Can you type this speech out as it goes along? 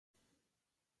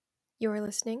You are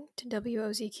listening to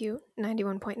WOZQ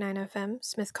 91.9 FM,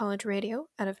 Smith College Radio,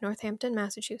 out of Northampton,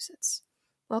 Massachusetts.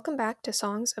 Welcome back to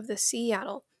Songs of the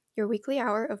Seattle, your weekly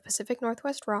hour of Pacific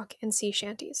Northwest rock and sea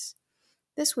shanties.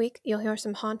 This week, you'll hear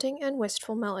some haunting and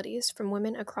wistful melodies from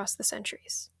women across the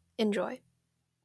centuries. Enjoy.